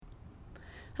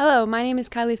Hello, my name is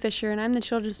Kylie Fisher, and I'm the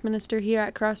children's minister here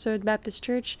at Crossroads Baptist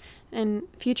Church and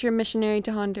future missionary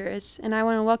to Honduras. And I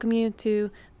want to welcome you to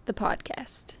the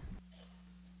podcast.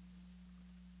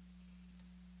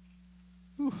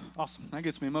 Whew, awesome. That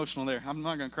gets me emotional there. I'm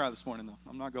not going to cry this morning, though.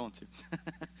 I'm not going to.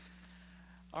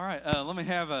 All right, let me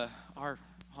have our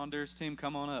Honduras team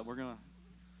come on up. We're going to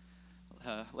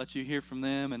let you hear from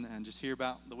them and just hear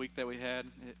about the week that we had.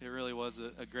 It really was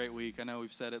a great week. I know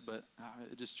we've said it, but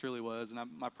it just truly was. And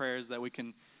my prayer is that we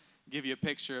can give you a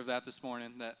picture of that this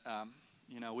morning, that,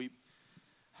 we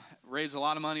raised a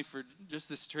lot of money for just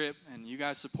this trip, and you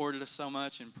guys supported us so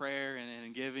much in prayer and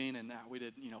in giving, and we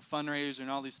did fundraiser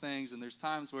and all these things. And there's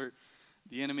times where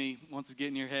the enemy wants to get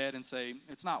in your head and say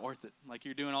it's not worth it, like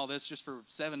you're doing all this just for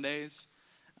 7 days,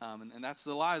 and that's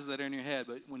the lies that are in your head.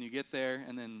 But when you get there,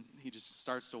 and then he just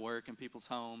starts to work in people's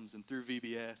homes and through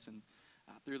VBS and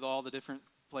through all the different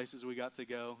places we got to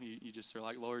go, you just are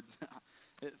like, Lord,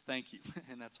 thank you.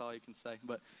 And that's all you can say.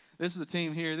 But this is the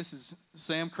team here. This is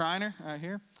Sam Kreiner right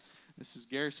here. This is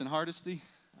Garrison Hardesty.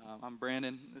 I'm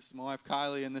Brandon. This is my wife,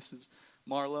 Kylie, and this is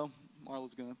Marlo.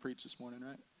 Marlo's going to preach this morning,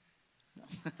 right? No.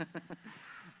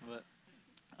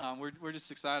 But we're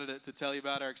just excited to tell you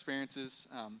about our experiences.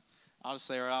 I'll just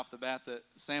say right off the bat that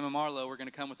Sam and Marlo were going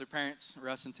to come with their parents,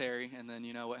 Russ and Terry, and then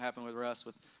what happened with Russ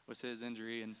was his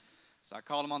injury. And so I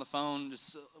called him on the phone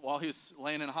just while he was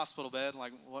laying in a hospital bed,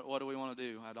 like, what do we want to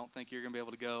do? I don't think you're going to be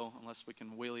able to go unless we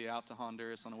can wheel you out to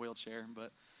Honduras on a wheelchair. But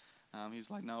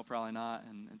he's like, no, probably not.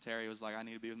 And Terry was like, I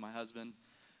need to be with my husband.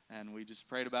 And we just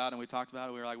prayed about it, and we talked about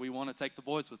it. We were like, we want to take the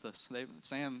boys with us.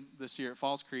 Sam, this year at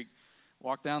Falls Creek,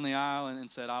 walked down the aisle and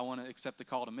said, I want to accept the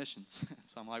call to missions.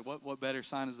 So I'm like, what better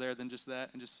sign is there than just that,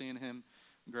 and just seeing him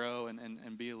grow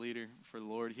and be a leader for the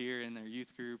Lord here in their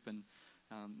youth group. And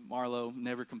Marlo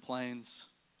never complains.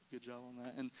 Good job on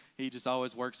that. And he just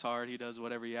always works hard. He does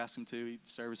whatever you ask him to. He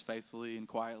serves faithfully and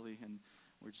quietly, and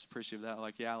we're just appreciative of that.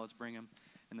 Like, yeah, let's bring him.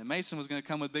 And then Mason was going to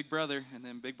come with Big Brother, and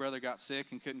then Big Brother got sick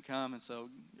and couldn't come,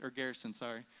 or Garrison,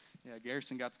 sorry. Yeah,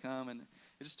 Garrison got to come, and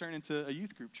it just turned into a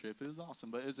youth group trip. It was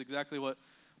awesome, but it was exactly what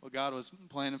God was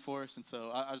planning for us. And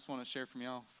so I just want to share from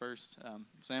y'all first.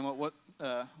 Sam, what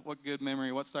good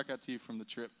memory, what stuck out to you from the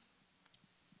trip?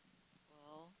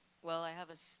 Well, I have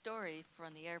a story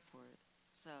from the airport.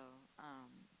 So,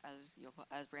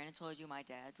 as Brandon told you, my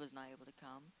dad was not able to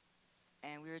come,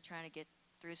 and we were trying to get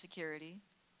through security.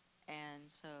 And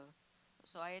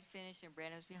so I had finished, and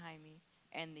Brandon was behind me.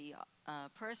 And the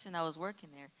person that was working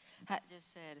there had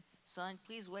just said, son,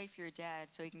 please wait for your dad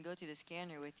so he can go through the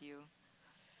scanner with you.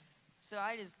 So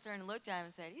I just turned and looked at him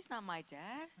and said, he's not my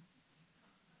dad.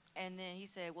 And then he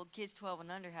said, well, kids 12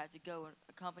 and under have to go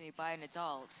accompanied by an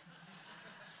adult.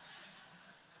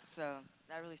 So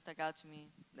that really stuck out to me,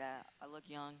 that I look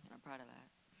young, and I'm proud of that.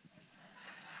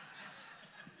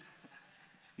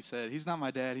 He said, he's not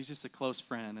my dad, he's just a close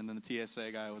friend. And then the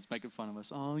TSA guy was making fun of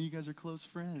us. Oh, you guys are close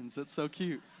friends. That's so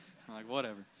cute. I'm like,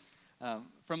 whatever.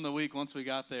 From the week, once we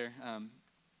got there,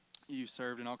 you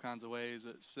served in all kinds of ways.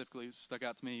 It specifically stuck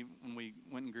out to me when we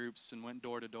went in groups and went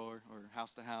door to door or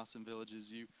house to house in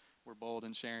villages. You were bold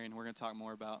in sharing. We're going to talk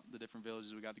more about the different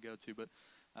villages we got to go to. But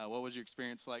what was your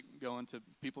experience like going to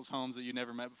people's homes that you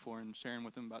never met before and sharing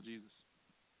with them about Jesus?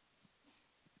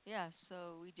 Yeah,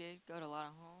 so we did go to a lot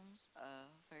of homes.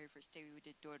 Very first day we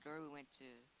did door to door. We went to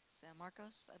San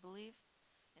Marcos, I believe,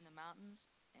 in the mountains,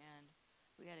 and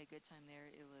we had a good time there.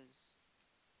 It was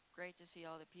great to see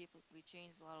all the people. We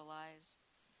changed a lot of lives.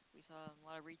 We saw a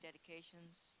lot of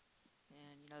rededications,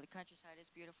 and the countryside is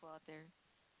beautiful out there.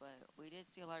 But we did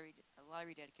see a lot of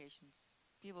rededications.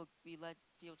 We led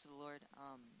people to the Lord.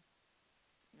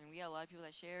 And we had a lot of people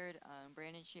that shared.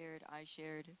 Brandon shared. I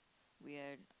shared. We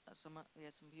had some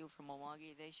people from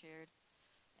Milwaukee. They shared,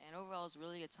 and overall, it was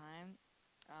really a time.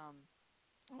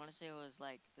 I want to say it was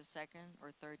like the second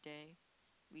or third day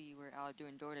we were out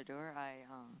doing door to door. I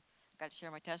got to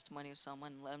share my testimony with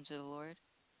someone and led them to the Lord.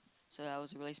 So that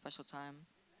was a really special time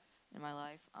in my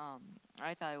life.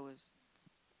 I thought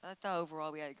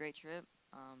overall we had a great trip.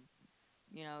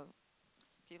 You know,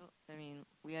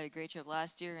 we had a great trip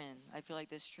last year, and I feel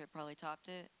like this trip probably topped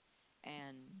it.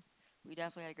 And we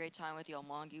definitely had a great time with the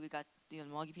Omongi. We got the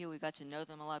Omongi people. We got to know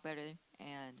them a lot better,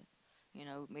 and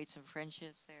made some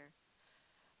friendships there.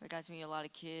 We got to meet a lot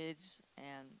of kids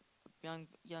and young.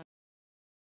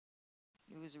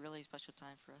 It was a really special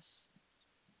time for us.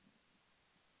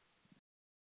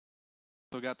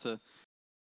 So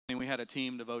we had a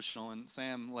team devotional, and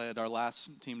Sam led our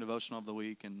last team devotional of the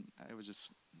week, and it was just,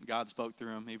 God spoke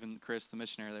through him. Even Chris, the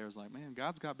missionary there, was like, man,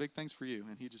 God's got big things for you,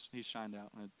 and he shined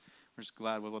out. And we're just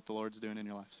glad with what the Lord's doing in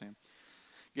your life, Sam.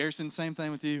 Garrison, same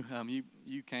thing with you.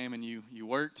 You came and you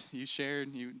worked, you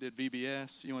shared, you did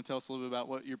VBS. You want to tell us a little bit about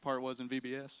what your part was in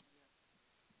VBS?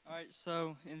 All right,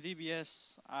 so in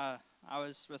VBS, I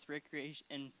was with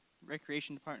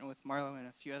recreation department with Marlo and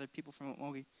a few other people from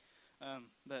Mogi.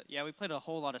 But yeah, we played a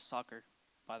whole lot of soccer,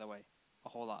 by the way, a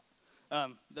whole lot.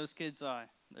 Those kids,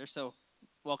 they're so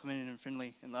welcoming and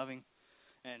friendly and loving.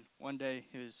 And one day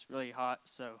it was really hot,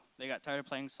 so they got tired of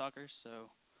playing soccer,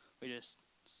 so we just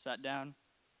sat down,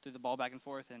 threw the ball back and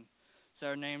forth, and said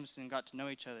our names and got to know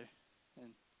each other.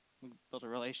 And we built a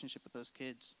relationship with those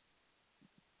kids.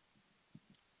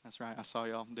 That's right. I saw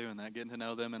y'all doing that, getting to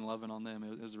know them and loving on them.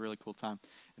 It was a really cool time.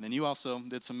 And then you also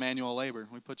did some manual labor.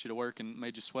 We put you to work and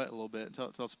made you sweat a little bit.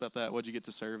 Tell us about that. What'd you get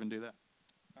to serve and do that?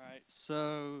 All right,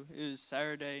 so it was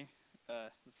Saturday,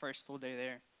 the first full day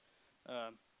there.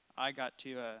 I got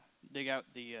to dig out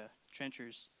the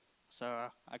trenchers. So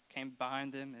I came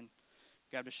behind them and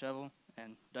grabbed a shovel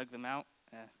and dug them out,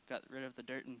 got rid of the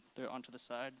dirt and threw it onto the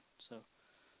side so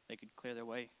they could clear their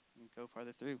way and go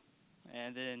farther through.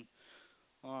 And then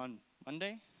on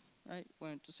Monday, right,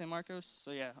 went to San Marcos.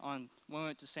 So yeah, when we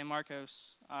went to San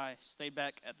Marcos, I stayed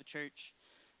back at the church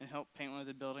and helped paint one of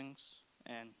the buildings.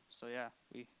 And so yeah,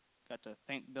 we got to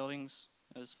paint the buildings.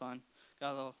 It was fun.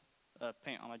 Got a little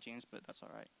paint on my jeans, but that's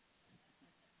all right.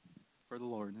 For the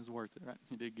Lord. It was worth it, right?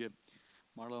 You did good.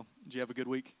 Marlo, did you have a good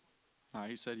week? All right,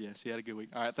 he said yes. He had a good week.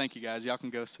 All right, thank you, guys. Y'all can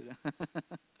go sit down.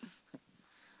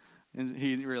 And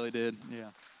he really did. Yeah.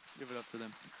 Give it up for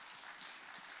them.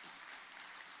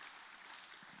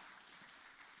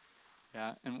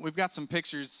 Yeah, and we've got some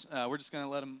pictures. We're just going to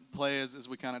let them play as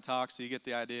we kind of talk so you get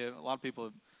the idea. A lot of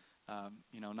people have,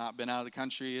 not been out of the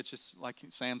country. It's just, like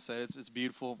Sam said, it's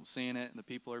beautiful seeing it, and the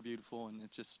people are beautiful, and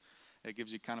it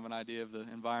gives you kind of an idea of the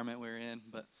environment we're in.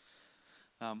 But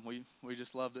we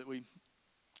just loved it. We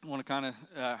want to kind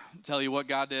of tell you what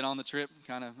God did on the trip,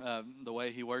 kind of the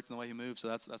way he worked and the way he moved. So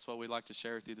that's what we'd like to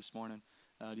share with you this morning.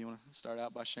 Do you want to start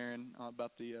out by sharing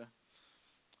about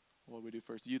what we do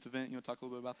first? The youth event. You want to talk a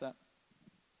little bit about that?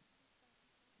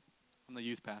 I'm the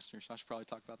youth pastor, so I should probably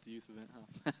talk about the youth event.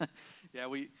 Huh? Yeah,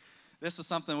 this was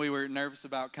something we were nervous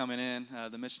about coming in.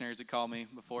 The missionaries had called me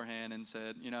beforehand and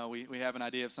said, we have an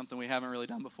idea of something we haven't really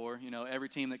done before. Every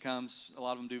team that comes, a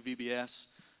lot of them do VBS.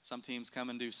 Some teams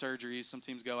come and do surgeries. Some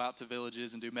teams go out to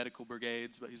villages and do medical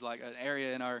brigades. But he's like, an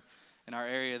area in our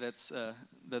area that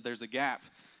there's a gap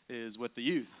is with the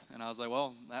youth. And I was like,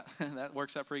 well, that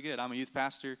works out pretty good. I'm a youth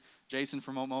pastor. Jason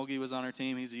from Omogi was on our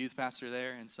team. He's a youth pastor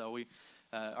there. And so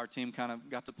our team kind of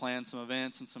got to plan some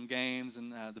events and some games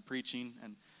and the preaching.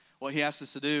 And what he asked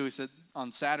us to do, he said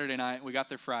on Saturday night, we got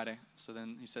there Friday. So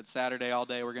then he said Saturday all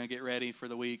day we're going to get ready for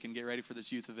the week and get ready for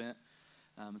this youth event.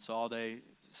 And so all day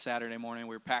Saturday morning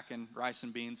we were packing rice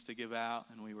and beans to give out,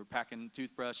 and we were packing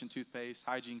toothbrush and toothpaste,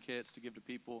 hygiene kits to give to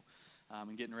people,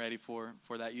 and getting ready for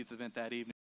that youth event that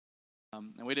evening.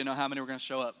 And we didn't know how many were going to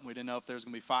show up. We didn't know if there was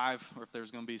going to be 5 or if there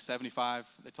was going to be 75.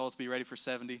 They told us to be ready for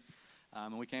 70.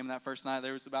 And we came that first night,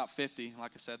 there was about 50.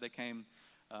 Like I said, they came,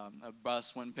 a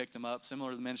bus went and picked them up,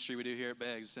 similar to the ministry we do here at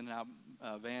Beggs, sending out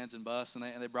vans and bus, and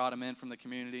they brought them in from the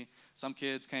community. Some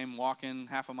kids came walking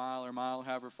half a mile or a mile,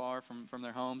 however far from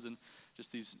their homes, and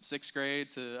just these 6th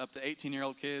grade to up to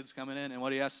 18-year-old kids coming in. And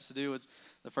what he asked us to do was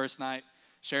the first night,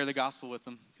 share the gospel with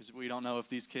them, because we don't know if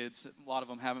these kids, a lot of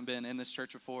them haven't been in this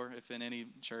church before, if in any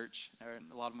church, or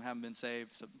a lot of them haven't been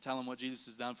saved. So tell them what Jesus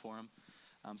has done for them.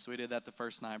 So we did that the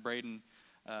first night. Braden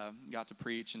got to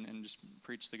preach and just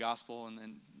preach the gospel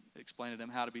and explain to them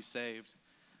how to be saved.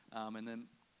 And then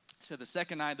so the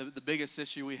second night, the biggest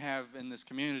issue we have in this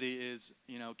community is,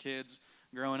 kids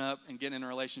growing up and getting in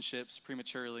relationships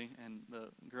prematurely, and the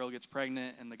girl gets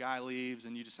pregnant and the guy leaves,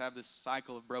 and you just have this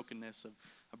cycle of brokenness,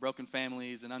 of broken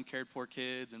families and uncared for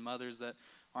kids and mothers that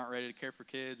aren't ready to care for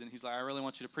kids. And he's like, I really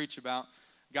want you to preach about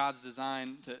God's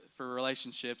design for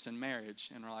relationships and marriage.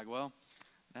 And we're like, well,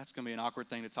 that's going to be an awkward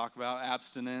thing to talk about,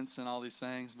 abstinence and all these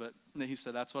things. But he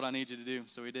said, that's what I need you to do.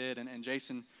 So we did. And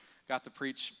Jason got to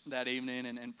preach that evening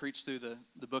and preach through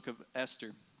the book of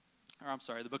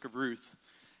the book of Ruth.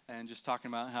 And just talking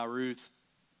about how Ruth,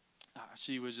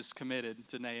 she was just committed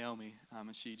to Naomi.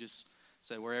 And she just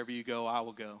said, wherever you go, I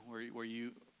will go. Where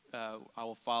you, I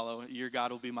will follow. Your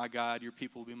God will be my God. Your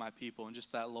people will be my people. And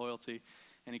just that loyalty.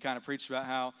 And he kind of preached about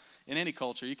how in any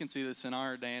culture, you can see this in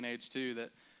our day and age too, that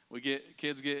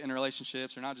kids get in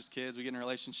relationships, or not just kids, we get in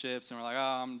relationships and we're like,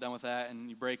 oh, I'm done with that. And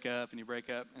you break up.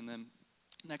 And then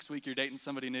next week you're dating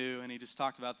somebody new. And he just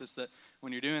talked about this, that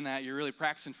when you're doing that, you're really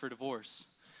practicing for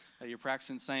divorce. You're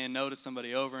practicing saying no to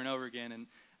somebody over and over again. And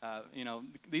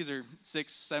these are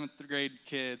 6th, 7th grade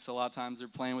kids. So a lot of times they're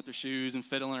playing with their shoes and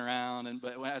fiddling around.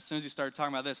 But as soon as you start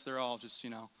talking about this, they're all just,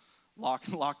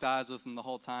 locked eyes with them the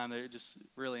whole time. They're just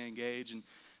really engaged and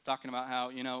talking about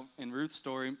how, in Ruth's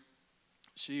story,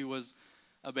 she was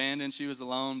abandoned, she was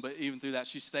alone, but even through that,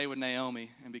 she stayed with Naomi.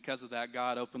 And because of that,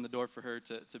 God opened the door for her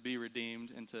to be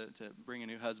redeemed and to bring a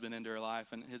new husband into her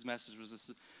life. And his message was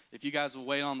this: if you guys will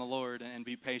wait on the Lord and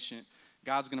be patient,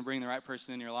 God's going to bring the right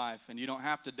person in your life. And you don't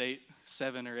have to date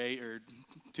 7 or 8 or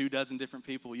 24 different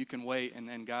people. You can wait,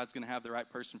 and God's going to have the right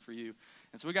person for you.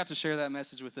 And so we got to share that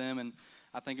message with them, and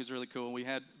I think it was really cool. We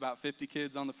had about 50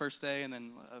 kids on the first day, and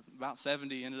then about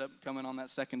 70 ended up coming on that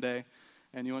second day.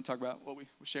 And you want to talk about what we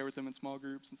share with them in small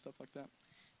groups and stuff like that?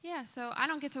 Yeah, so I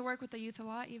don't get to work with the youth a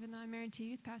lot, even though I'm married to a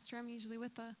youth pastor. I'm usually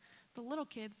with the little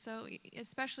kids. So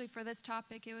especially for this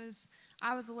topic,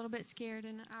 I was a little bit scared,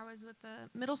 and I was with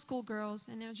the middle school girls,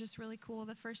 and it was just really cool.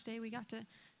 The first day we got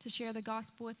to share the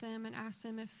gospel with them and ask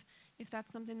them if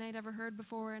that's something they'd ever heard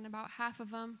before. And about half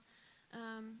of them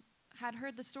had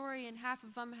heard the story, and half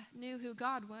of them knew who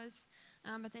God was,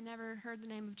 but they never heard the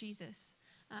name of Jesus.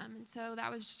 And so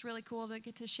that was just really cool to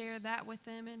get to share that with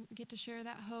them and get to share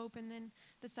that hope. And then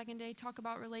the second day, talk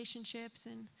about relationships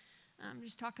and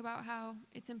just talk about how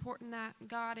it's important that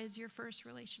God is your first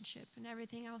relationship and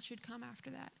everything else should come after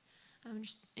that.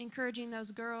 Just encouraging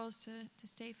those girls to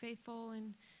stay faithful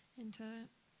and to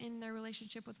in their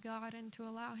relationship with God, and to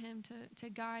allow him to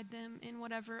guide them in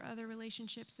whatever other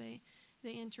relationships they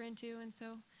enter into. And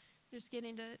so just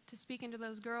getting to speak into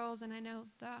those girls, and I know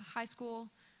the high school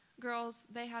girls,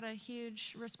 they had a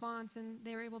huge response, and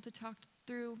they were able to talk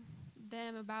through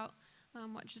them about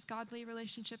what just godly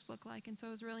relationships look like. And so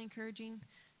it was really encouraging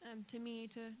to me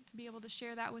to be able to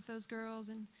share that with those girls.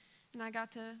 And I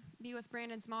got to be with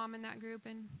Brandon's mom in that group,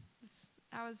 and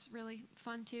that was really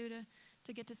fun too,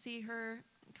 to get to see her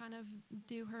kind of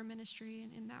do her ministry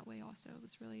in that way also. It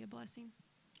was really a blessing.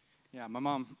 Yeah, my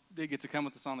mom did get to come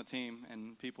with us on the team,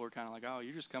 and people were kind of like, oh,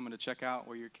 you're just coming to check out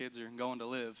where your kids are going to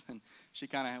live. And she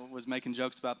kind of was making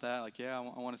jokes about that, like, yeah,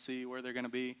 I want to see where they're going to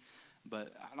be.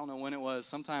 But I don't know when it was,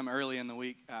 sometime early in the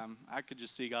week, I could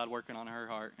just see God working on her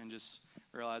heart and just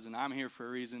realizing I'm here for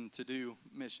a reason to do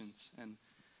missions. And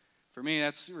for me,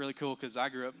 that's really cool because I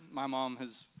grew up, my mom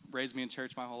has raised me in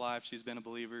church my whole life. She's been a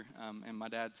believer, and my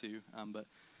dad too. But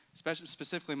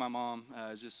specifically my mom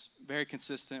is just very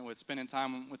consistent with spending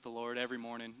time with the Lord every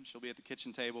morning. She'll be at the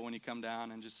kitchen table when you come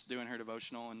down and just doing her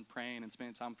devotional and praying and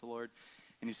spending time with the Lord.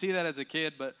 And you see that as a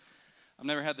kid, but I've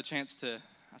never had the chance to,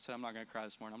 I said, I'm not going to cry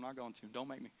this morning. I'm not going to. Don't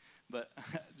make me. But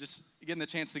just getting the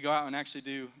chance to go out and actually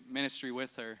do ministry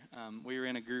with her. We were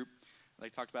in a group. They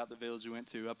talked about the village we went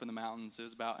to up in the mountains. It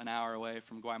was about an hour away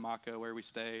from Guaymaca where we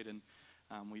stayed. And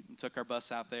we took our bus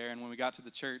out there. And when we got to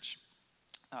the church,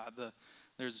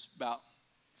 there's about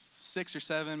 6 or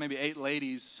 7, maybe 8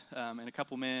 ladies and a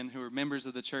couple men who were members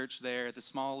of the church there at the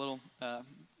small little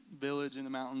village in the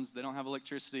mountains. They don't have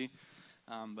electricity,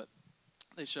 but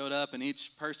they showed up, and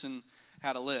each person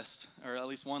had a list, or at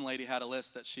least one lady had a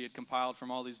list that she had compiled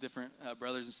from all these different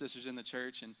brothers and sisters in the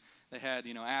church. And they had,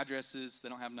 addresses. They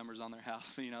don't have numbers on their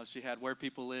house, but, she had where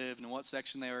people lived and what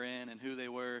section they were in and who they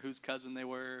were, whose cousin they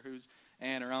were, whose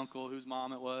aunt or uncle, whose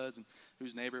mom it was, and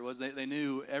whose neighbor it was. They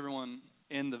knew everyone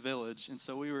in the village. And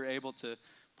so we were able to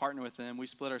partner with them. We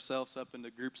split ourselves up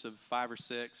into groups of 5 or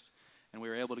 6, and we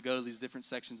were able to go to these different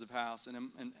sections of house and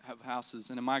have houses.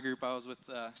 And in my group, I was with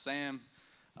Sam,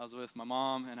 I was with my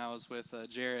mom, and I was with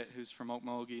Jarrett, who's from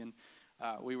Okmulgee, and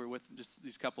we were with just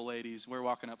these couple ladies. We're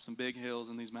walking up some big hills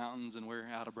in these mountains, and we're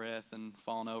out of breath and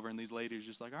falling over, and these ladies are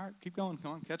just like, all right, keep going,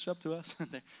 come on, catch up to us.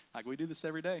 Like, we do this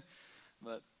every day.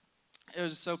 But it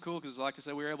was just so cool because, like I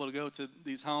said, we were able to go to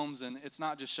these homes, and it's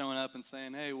not just showing up and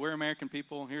saying, hey, we're American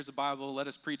people, here's a Bible, let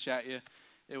us preach at you.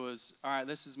 It was, all right,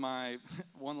 this is my,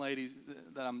 one lady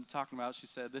that I'm talking about, she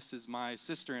said, this is my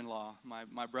sister-in-law,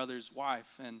 my brother's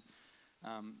wife, and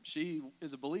she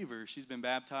is a believer. She's been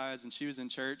baptized, and she was in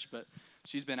church, but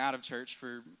she's been out of church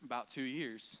for about 2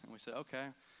 years. And we said, okay,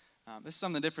 this is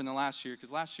something different than last year,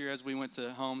 because last year as we went to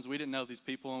homes, we didn't know these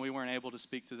people, and we weren't able to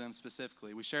speak to them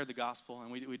specifically. We shared the gospel,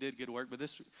 and we did good work, but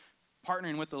this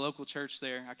partnering with the local church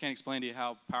there, I can't explain to you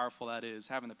how powerful that is,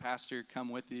 having the pastor come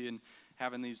with you and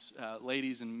having these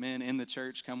ladies and men in the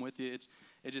church come with you.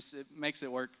 It makes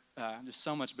it work just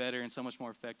so much better and so much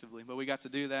more effectively. But we got to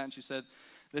do that, and she said,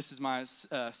 this is my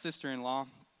sister-in-law,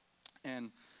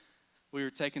 and we were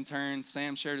taking turns.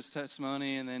 Sam shared his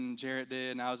testimony, and then Jarrett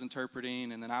did, and I was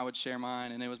interpreting, and then I would share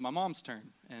mine, and it was my mom's turn.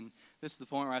 And this is the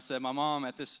point where I said, my mom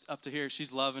up to here,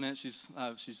 she's loving it. She's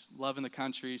loving the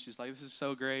country. She's like, this is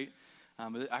so great.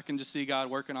 But I can just see God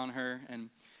working on her. And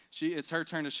it's her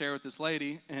turn to share with this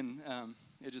lady, and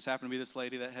it just happened to be this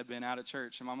lady that had been out at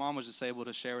church. And my mom was just able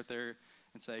to share with her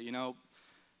and say,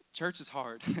 church is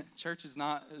hard.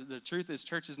 The truth is,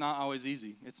 church is not always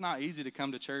easy. It's not easy to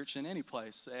come to church in any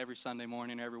place every Sunday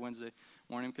morning, every Wednesday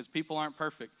morning, because people aren't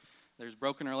perfect. There's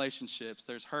broken relationships,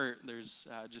 there's hurt, there's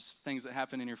just things that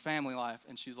happen in your family life.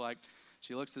 And she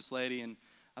looks at this lady, and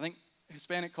I think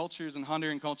Hispanic cultures and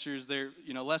Honduran cultures, they're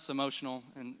less emotional,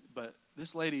 but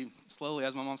this lady, slowly,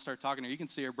 as my mom started talking to her, you can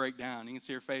see her break down. You can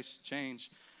see her face change.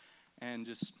 And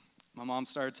my mom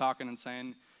started talking and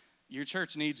saying, your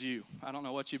church needs you. I don't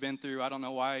know what you've been through. I don't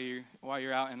know why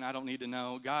you're out, and I don't need to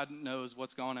know. God knows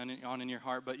what's going on in your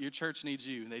heart, but your church needs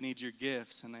you. They need your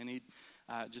gifts, and they need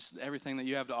just everything that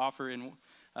you have to offer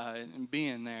and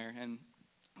being there. And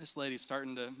this lady's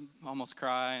starting to almost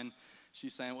cry, and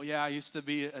she's saying, well, yeah, I used to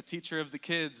be a teacher of the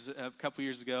kids a couple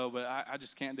years ago, but I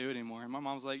just can't do it anymore. And my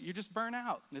mom's like, you just burn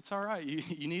out. It's all right.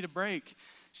 You need a break.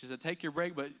 She said, take your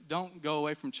break, but don't go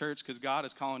away from church, because God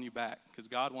is calling you back, because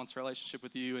God wants a relationship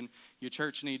with you, and your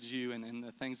church needs you and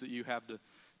the things that you have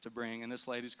to bring. And this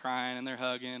lady's crying, and they're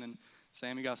hugging, and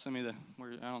Sam, got sent me I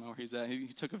don't know where he's at. He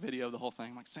took a video of the whole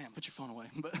thing. I'm like, Sam, put your phone away.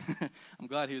 But I'm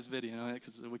glad he was videoing it,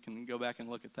 because we can go back and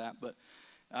look at that. But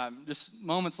just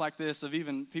moments like this of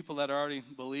even people that are already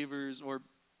believers, or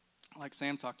like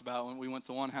Sam talked about when we went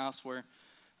to one house where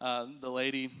the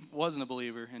lady wasn't a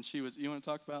believer, and you want to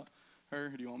talk about her, or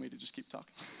do you want me to just keep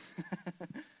talking?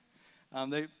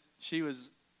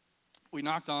 We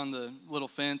knocked on the little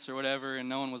fence or whatever, and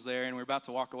no one was there, and we were about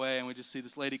to walk away, and we just see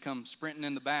this lady come sprinting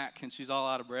in the back, and she's all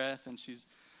out of breath, and she's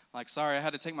like, sorry, I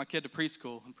had to take my kid to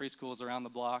preschool, and preschool was around the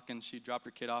block, and she dropped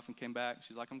her kid off and came back.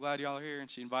 She's like, I'm glad y'all are here,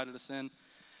 and she invited us in.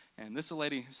 And this is a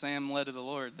lady Sam led to the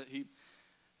Lord, that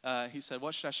he said,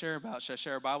 what should I share about? Should I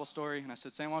share a Bible story? And I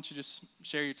said, Sam, why don't you just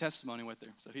share your testimony with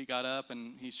her? So he got up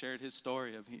and he shared his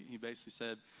story. He basically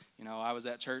said, I was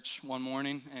at church one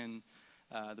morning, and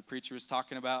the preacher was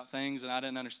talking about things and I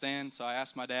didn't understand. So I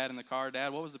asked my dad in the car,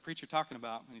 Dad, what was the preacher talking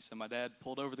about? And he said, my dad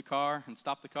pulled over the car and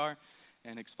stopped the car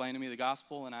and explained to me the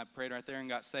gospel, and I prayed right there and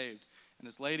got saved. And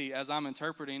this lady, as I'm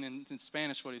interpreting in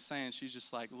Spanish what he's saying, she's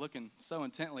just like looking so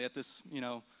intently at this,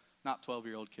 not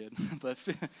 12-year-old kid, but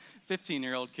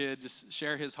 15-year-old kid, just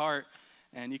share his heart.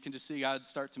 And you can just see God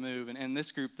start to move. And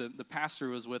this group, the pastor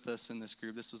was with us in this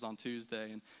group. This was on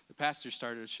Tuesday. And the pastor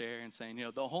started to share and saying,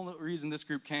 the whole reason this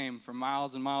group came from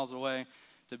miles and miles away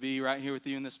to be right here with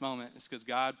you in this moment is because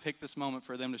God picked this moment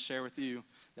for them to share with you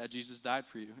that Jesus died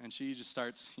for you. And she just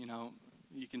starts,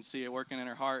 you can see it working in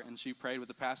her heart. And she prayed with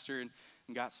the pastor and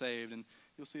got saved. And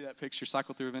you'll see that picture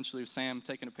cycle through eventually of Sam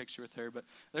taking a picture with her. But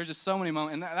there's just so many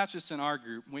moments. And that's just in our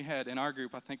group.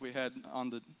 I think we had on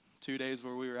the 2 days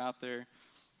where we were out there,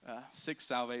 6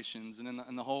 salvations. And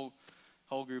in the whole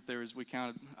group we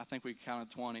counted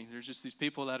 20. There's just these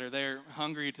people that are there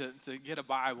hungry to get a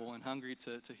Bible and hungry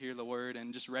to hear the word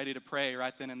and just ready to pray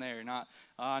right then and there. Not,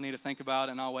 I need to think about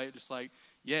it and I'll wait. Just like,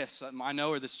 yes, I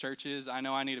know where this church is. I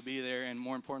know I need to be there. And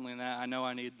more importantly than that, I know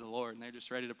I need the Lord. And they're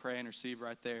just ready to pray and receive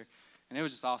right there. And it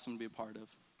was just awesome to be a part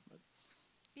of.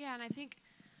 Yeah, and I think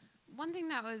one thing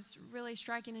that was really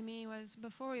striking to me was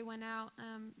before we went out,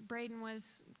 Braden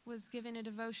was giving a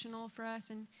devotional for us,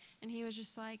 and he was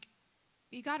just like,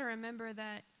 you got to remember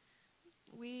that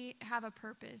we have a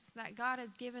purpose, that God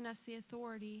has given us the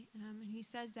authority, and he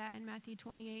says that in Matthew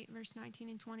 28, verse 19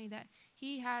 and 20, that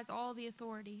he has all the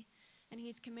authority, and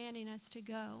he's commanding us to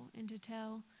go and to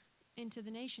tell into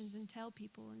the nations and tell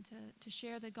people and to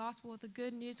share the gospel, the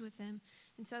good news with them,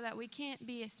 and so that we can't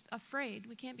be afraid,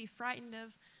 we can't be frightened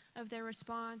of their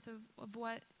response, of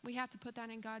what, we have to put that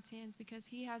in God's hands because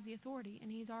he has the authority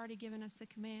and he's already given us the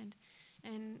command.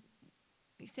 And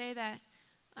we say that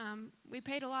we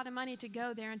paid a lot of money to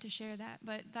go there and to share that,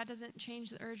 but that doesn't change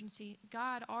the urgency.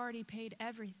 God already paid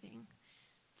everything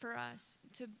for us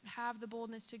to have the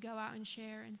boldness to go out and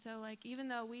share. And so even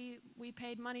though we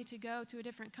paid money to go to a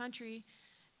different country,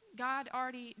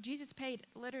 Jesus paid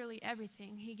literally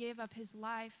everything. He gave up his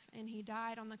life and he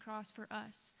died on the cross for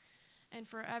us and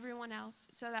for everyone else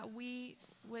so that we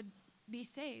would be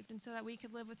saved and so that we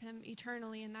could live with him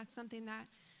eternally. And that's something that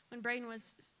when Braden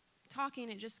was talking,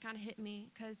 it just kind of hit me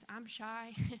because I'm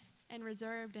shy and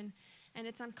reserved, and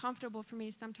it's uncomfortable for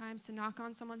me sometimes to knock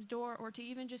on someone's door or to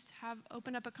even just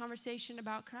open up a conversation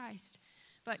about Christ.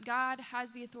 But God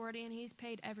has the authority and he's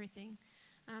paid everything.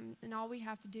 And all we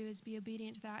have to do is be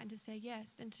obedient to that and to say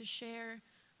yes and to share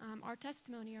our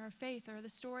testimony or our faith or the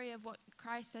story of what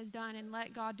Christ has done and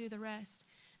let God do the rest.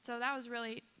 So that was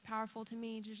really powerful to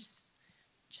me to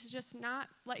just not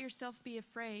let yourself be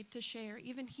afraid to share,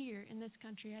 even here in this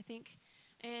country. I think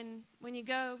And when you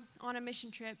go on a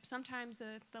mission trip, sometimes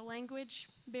the language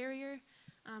barrier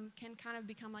can kind of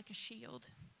become like a shield.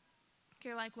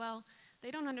 You're like, well,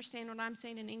 they don't understand what I'm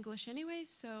saying in English anyway,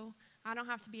 so I don't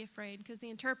have to be afraid because the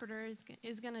interpreter is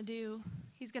going to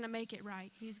he's going to make it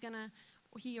right.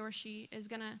 He or she is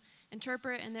going to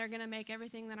interpret, and they're going to make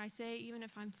everything that I say, even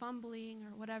if I'm fumbling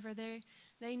or whatever,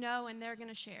 they know, and they're going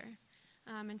to share.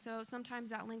 And so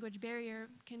sometimes that language barrier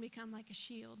can become like a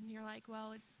shield. And you're like,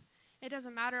 well, it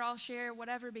doesn't matter, I'll share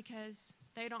whatever because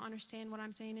they don't understand what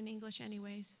I'm saying in English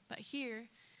anyways. But here,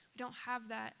 we don't have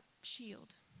that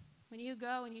shield. When you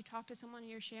go and you talk to someone and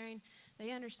you're sharing,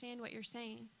 they understand what you're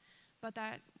saying. But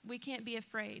that we can't be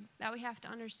afraid, that we have to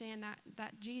understand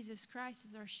that Jesus Christ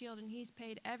is our shield and he's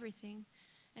paid everything.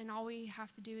 And all we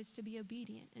have to do is to be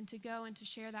obedient and to go and to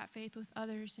share that faith with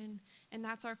others. And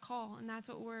that's our call. And that's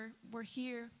what we're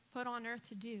here put on earth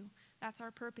to do. That's our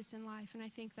purpose in life. And I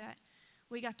think that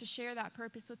we got to share that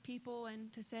purpose with people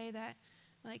and to say that,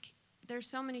 like, there's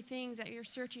so many things that you're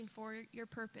searching for, your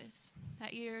purpose,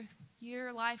 that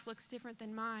your life looks different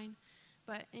than mine,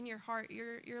 but in your heart,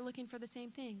 you're looking for the same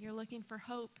thing. You're looking for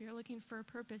hope. You're looking for a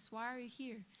purpose. Why are you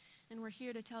here? And we're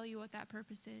here to tell you what that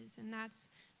purpose is, and that's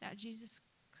that Jesus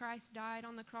Christ died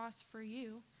on the cross for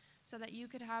you so that you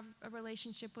could have a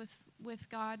relationship with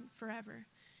God forever.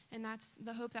 And that's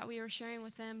the hope that we were sharing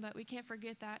with them, but we can't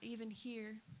forget that even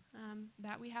here,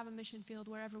 that we have a mission field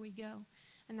wherever we go.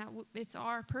 And that it's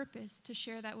our purpose to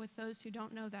share that with those who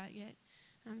don't know that yet.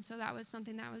 So that was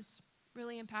something that was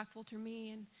really impactful to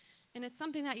me. And it's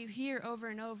something that you hear over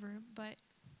and over, but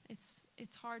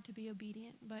it's hard to be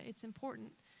obedient. But it's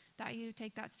important that you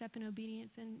take that step in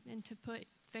obedience and to put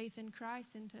faith in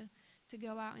Christ and to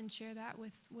go out and share that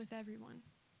with everyone.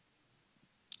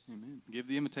 Amen. Give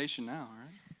the invitation now, all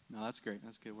right? No, that's great.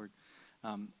 That's a good word.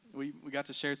 We got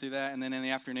to share through that, and then in the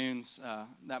afternoons,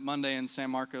 that Monday in San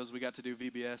Marcos, we got to do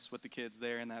VBS with the kids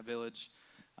there in that village.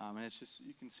 And it's just,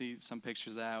 you can see some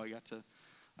pictures of that. We got to,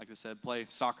 like I said, play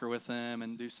soccer with them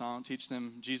and do teach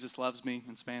them Jesus loves me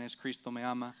in Spanish, Cristo me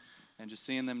ama. And just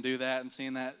seeing them do that and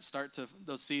seeing that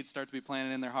those seeds start to be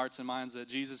planted in their hearts and minds that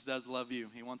Jesus does love you.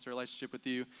 He wants a relationship with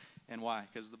you. And why?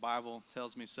 Because the Bible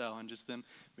tells me so. And just them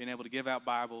being able to give out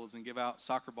Bibles and give out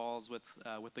soccer balls with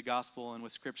the gospel and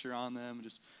with scripture on them.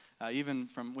 Just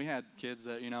we had kids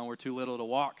that, were too little to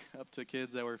walk, up to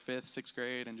kids that were 5th, 6th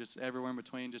grade, and just everywhere in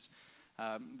between, just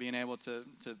being able to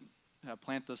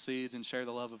plant those seeds and share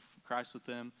the love of Christ with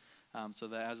them. So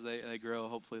that as they grow,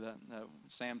 hopefully that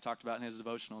Sam talked about in his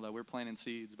devotional, that we're planting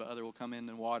seeds, but other will come in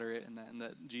and water it, and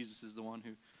that Jesus is the one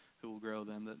who will grow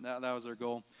them. That was our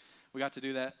goal. We got to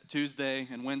do that Tuesday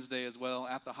and Wednesday as well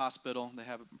at the hospital. They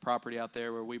have a property out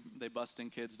there where they bust in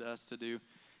kids to us to do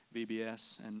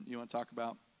VBS. And you want to talk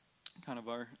about kind of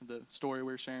the story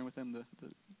we were sharing with them,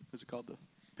 what's it called, the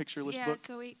pictureless book? Yeah,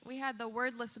 so we had the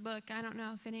wordless book. I don't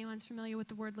know if anyone's familiar with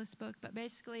the wordless book, but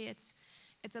basically it's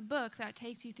a book that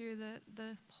takes you through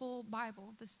the whole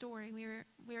Bible, the story.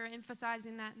 We were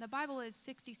emphasizing that the Bible is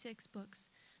 66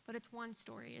 books, but it's one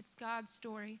story. It's God's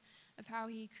story of how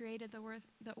he created the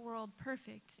world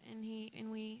perfect, and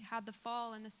we had the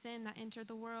fall and the sin that entered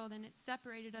the world, and it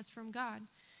separated us from God.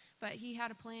 But he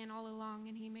had a plan all along,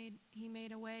 and he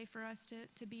made a way for us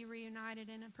to be reunited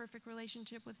in a perfect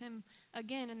relationship with him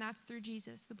again, and that's through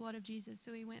Jesus, the blood of Jesus.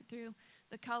 So he went through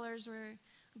the colors were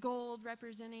gold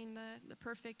representing the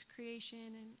perfect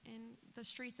creation and the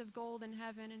streets of gold in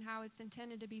heaven and how it's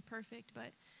intended to be perfect,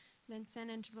 but then sin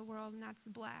into the world, and that's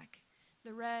black.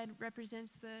 The red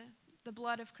represents the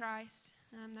blood of Christ,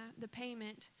 the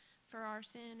payment for our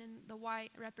sin, and the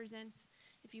white represents,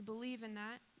 if you believe in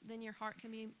that, then your heart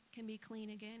can be clean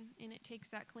again, and it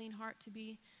takes that clean heart to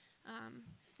be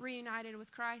reunited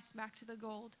with Christ back to the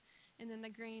gold. And then the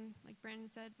green, like Brandon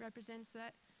said, represents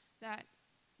that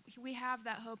we have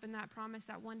that hope and that promise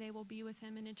that one day we'll be with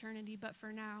him in eternity. But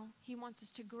for now, he wants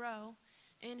us to grow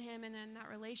in him and in that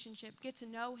relationship, get to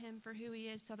know him for who he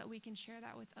is so that we can share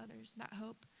that with others, that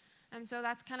hope. And so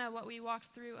that's kind of what we walked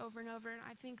through over and over. And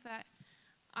I think that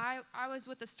I was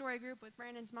with the story group with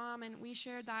Brandon's mom, and we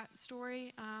shared that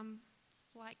story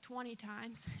like 20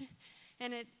 times.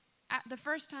 And the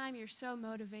first time you're so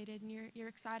motivated and you're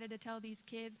excited to tell these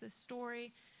kids this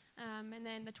story. And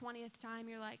then the 20th time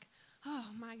you're like, oh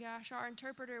my gosh, our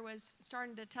interpreter was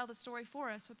starting to tell the story for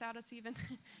us without us even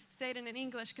saying it in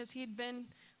English because he'd been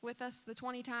with us the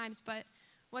 20 times. But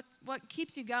what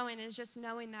keeps you going is just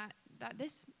knowing that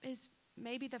this is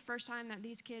maybe the first time that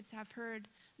these kids have heard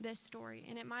this story,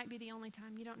 and it might be the only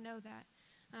time. You don't know that.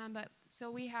 But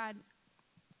so we had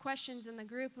questions in the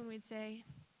group, and we'd say,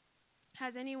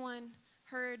 has anyone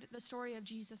heard the story of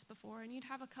Jesus before? And you'd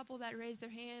have a couple that raised their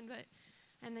hand, but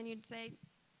And then you'd say,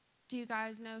 do you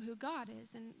guys know who God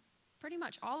is? And pretty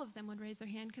much all of them would raise their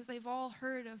hand because they've all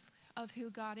heard of who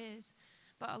God is.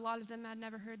 But a lot of them had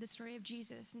never heard the story of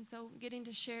Jesus. And so getting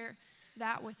to share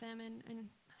that with them and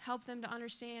help them to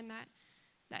understand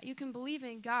that you can believe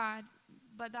in God,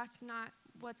 but that's not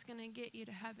what's going to get you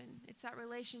to heaven. It's that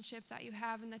relationship that you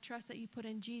have and the trust that you put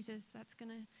in Jesus that's going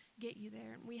to get you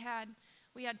there. And we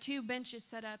had 2 benches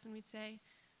set up, and we'd say,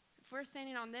 if we're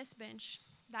standing on this bench,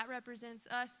 that represents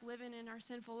us living in our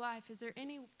sinful life. Is there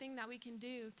anything that we can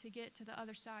do to get to the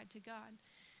other side, to God?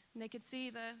 And they could see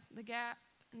the gap,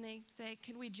 and they'd say,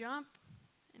 can we jump?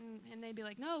 And they'd be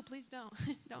like, no, please don't.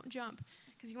 Don't jump,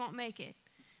 because you won't make it.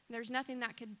 And there's nothing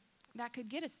that could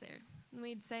get us there. And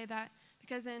we'd say that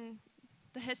because in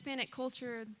the Hispanic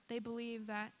culture, they believe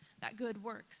that good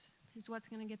works is what's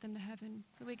going to get them to heaven.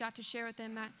 So we got to share with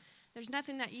them that there's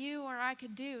nothing that you or I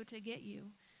could do to get you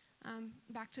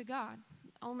back to God.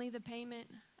 Only the payment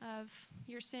of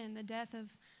your sin, the death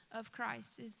of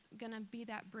Christ, is going to be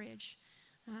that bridge.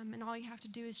 And all you have to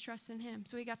do is trust in him.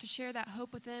 So we got to share that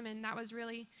hope with them, and that was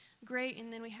really great.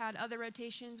 And then we had other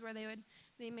rotations where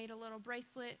they made a little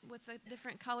bracelet with the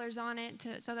different colors on it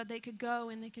so that they could go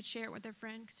and they could share it with their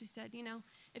friend. Because we said,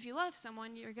 if you love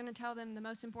someone, you're going to tell them the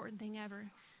most important thing ever. And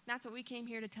that's what we came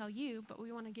here to tell you, but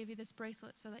we want to give you this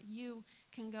bracelet so that you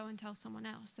can go and tell someone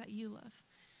else that you love.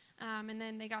 And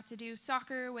then they got to do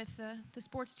soccer with the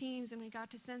sports teams, and we got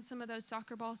to send some of those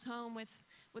soccer balls home with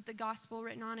the gospel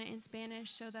written on it in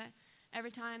Spanish, so that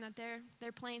every time that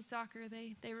they're playing soccer,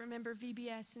 they remember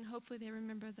VBS, and hopefully they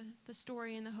remember the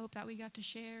story and the hope that we got to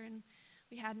share. And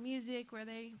we had music where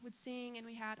they would sing, and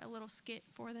we had a little skit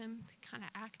for them to kind of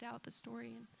act out the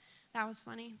story, and that was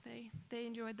funny. They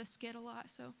enjoyed the skit a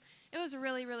lot. So it was a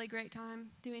really, really great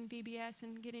time doing VBS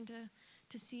and getting to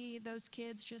see those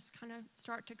kids just kind of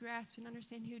start to grasp and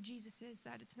understand who Jesus is,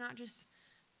 that it's not just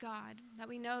God, that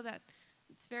we know that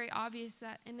it's very obvious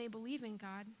that, and they believe in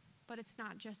God, but it's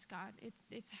not just God.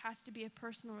 It has to be a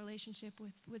personal relationship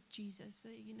with Jesus, so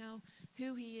that you know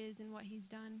who he is and what he's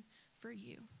done for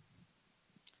you.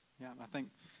 Yeah, I think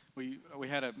we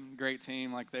had a great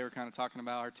team, like they were kind of talking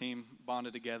about. Our team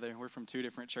bonded together. We're from 2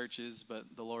 different churches, but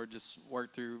the Lord just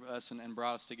worked through us and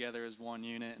brought us together as one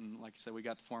unit. And like I said, we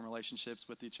got to form relationships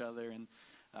with each other, and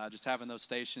just having those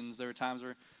stations. There were times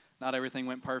where not everything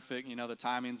went perfect. The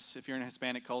timings, if you're in a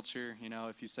Hispanic culture,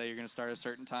 if you say you're going to start at a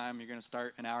certain time, you're going to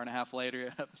start an hour and a half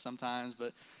later sometimes.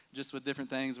 But just with different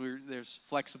things, there's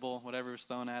flexible, whatever was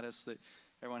thrown at us, that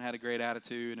everyone had a great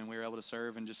attitude, and we were able to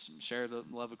serve and just share the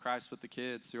love of Christ with the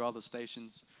kids through all the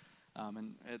stations.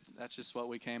 And that's just what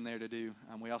we came there to do.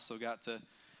 We also got to,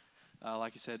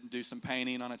 like you said, do some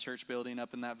painting on a church building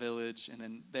up in that village. And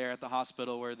then there at the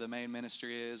hospital where the main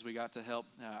ministry is, we got to help,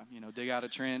 dig out a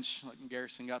trench. Like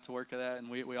Garrison got to work at that, and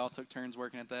we all took turns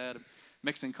working at that,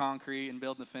 mixing concrete and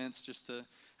building the fence just to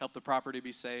help the property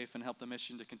be safe and help the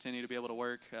mission to continue to be able to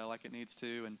work like it needs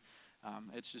to. And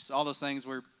it's just all those things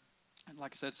were,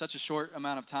 like I said, such a short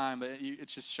amount of time, but it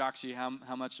just shocks you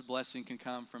how much a blessing can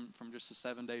come from just a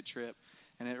 7-day trip.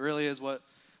 And it really is what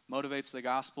motivates the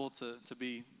gospel to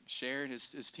be shared.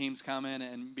 His teams come in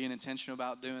and being intentional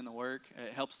about doing the work.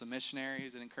 It helps the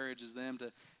missionaries. It encourages them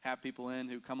to have people in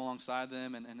who come alongside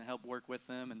them and help work with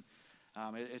them. And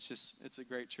it's a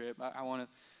great trip. I want to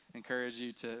encourage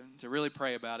you to really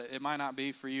pray about it. It might not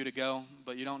be for you to go,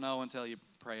 but you don't know until you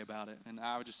pray about it. And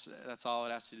that's all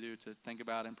I'd ask you to do, to think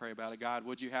about it and pray about it. God,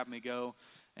 would you have me go,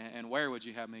 and where would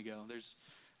you have me go? There's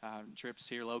trips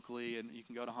here locally, and you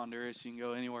can go to Honduras, you can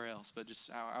go anywhere else, but just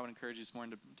I would encourage you this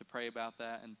morning to pray about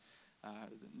that, and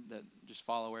that just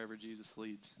follow wherever Jesus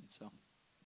leads. And so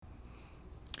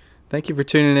thank you for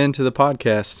tuning in to the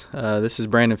podcast. This is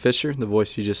Brandon Fisher, the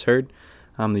voice you just heard.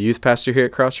 I'm the youth pastor here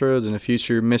at Crossroads and a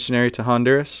future missionary to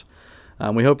Honduras.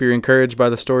 We hope you're encouraged by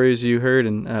the stories you heard,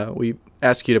 and we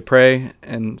ask you to pray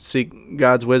and seek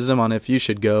God's wisdom on if you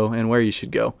should go and where you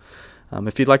should go.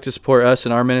 If you'd like to support us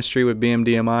in our ministry with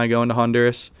BMDMI going to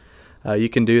Honduras, you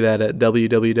can do that at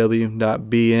www.bmdmi.org.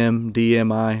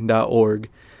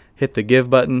 Hit the Give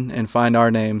button and find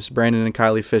our names, Brandon and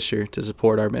Kylie Fisher, to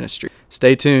support our ministry.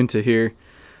 Stay tuned to hear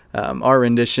our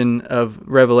rendition of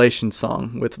Revelation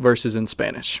song with verses in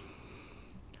Spanish.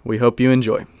 We hope you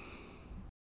enjoy.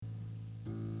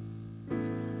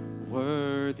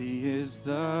 Worthy is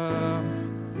the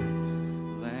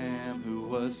Lamb who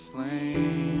was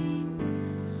slain.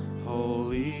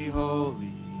 Holy,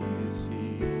 holy is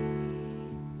he.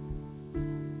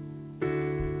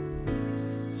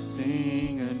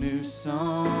 Sing a new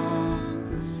song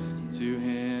to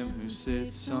him who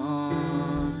sits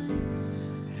on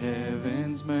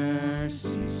heaven's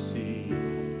mercy seat.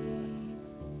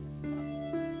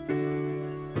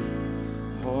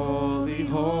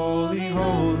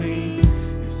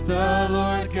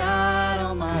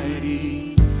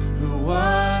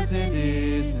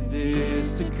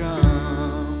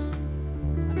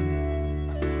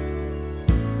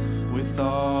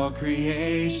 all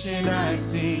creation I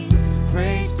sing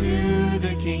praise to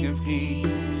the King of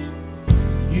Kings.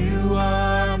 You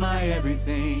are my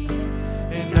everything,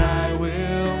 and I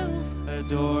will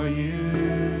adore you.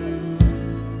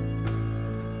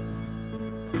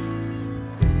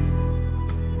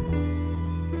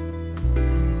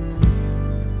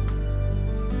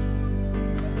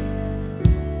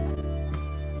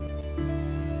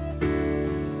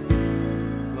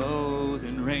 Clothed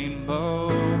in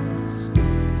rainbows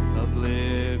of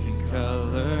living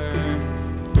color,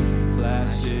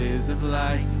 flashes of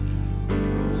light,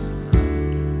 rolls of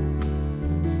thunder.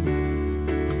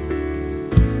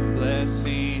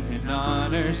 Blessing and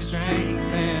honor,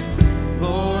 strength and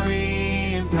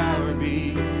glory and power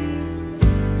be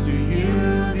to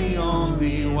you, the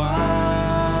only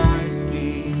wise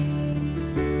King.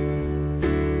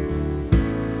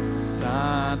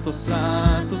 Santo,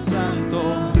 Santo,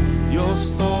 Santo,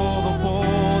 Dios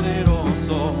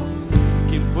Todopoderoso,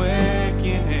 quien fue,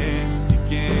 quien es y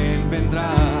quien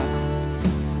vendrá.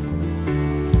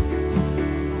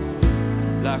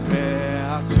 La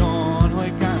creación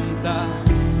hoy canta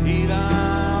y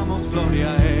damos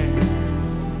gloria a Él.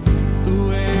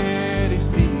 Tú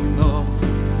eres digno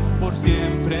por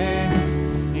siempre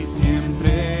y siempre.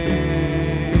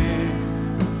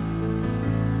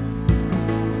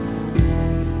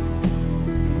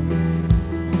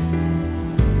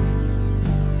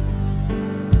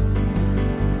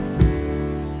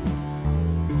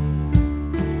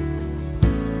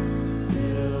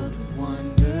 Filled with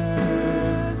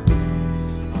wonder,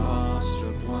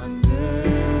 awestruck wonder,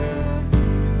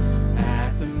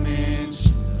 at the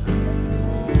mention of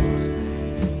your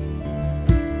name.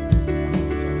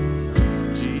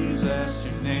 Jesus,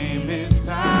 your name is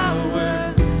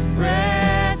power,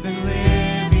 breath and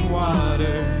living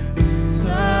water,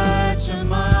 such a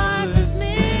marvelous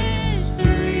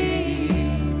mystery.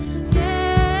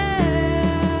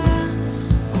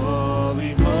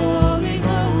 Holy, holy,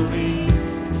 holy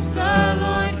is the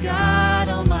Lord God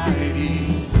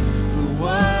Almighty, who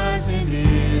was and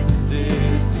is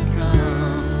to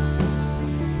come.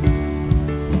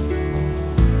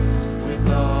 With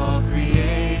all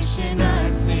creation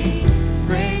I sing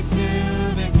praise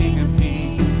to the King of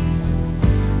Kings.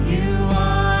 You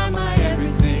are my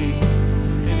everything,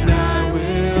 and I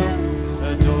will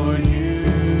adore you.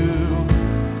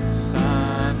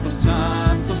 Santo,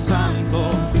 Santo,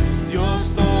 Santo, Dios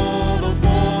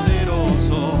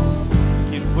Todopoderoso,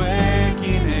 quien fue,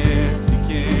 quien es y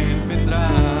quien vendrá.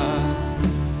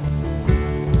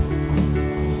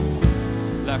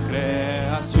 La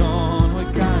creación hoy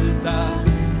canta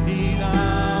y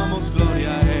damos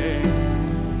gloria a Él.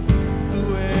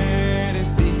 Tú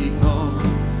eres digno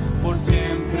por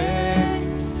siempre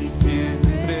y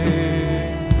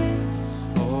siempre.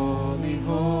 Holy,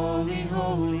 holy,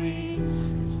 holy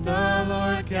is the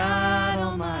Lord God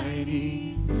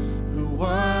Almighty, who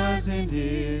was and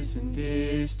is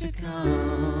to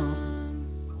come.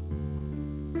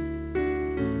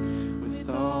 With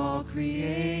all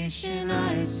creation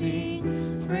I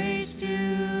sing praise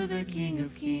to the King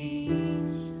of Kings.